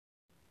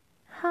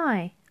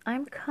Hi,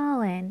 I'm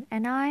Colin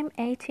and I'm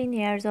 18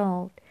 years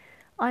old.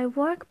 I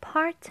work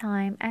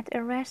part-time at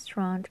a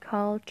restaurant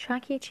called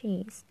Chuck E.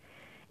 Cheese.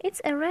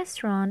 It's a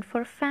restaurant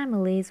for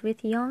families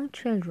with young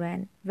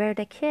children where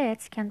the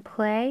kids can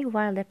play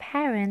while the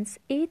parents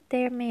eat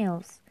their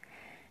meals.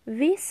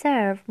 We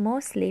serve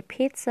mostly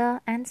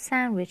pizza and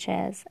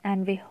sandwiches,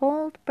 and we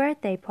hold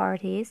birthday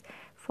parties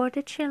for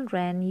the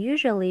children,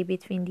 usually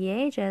between the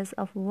ages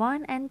of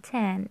 1 and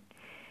 10.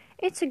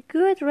 It's a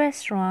good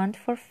restaurant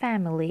for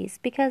families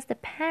because the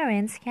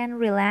parents can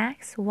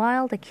relax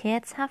while the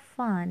kids have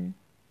fun.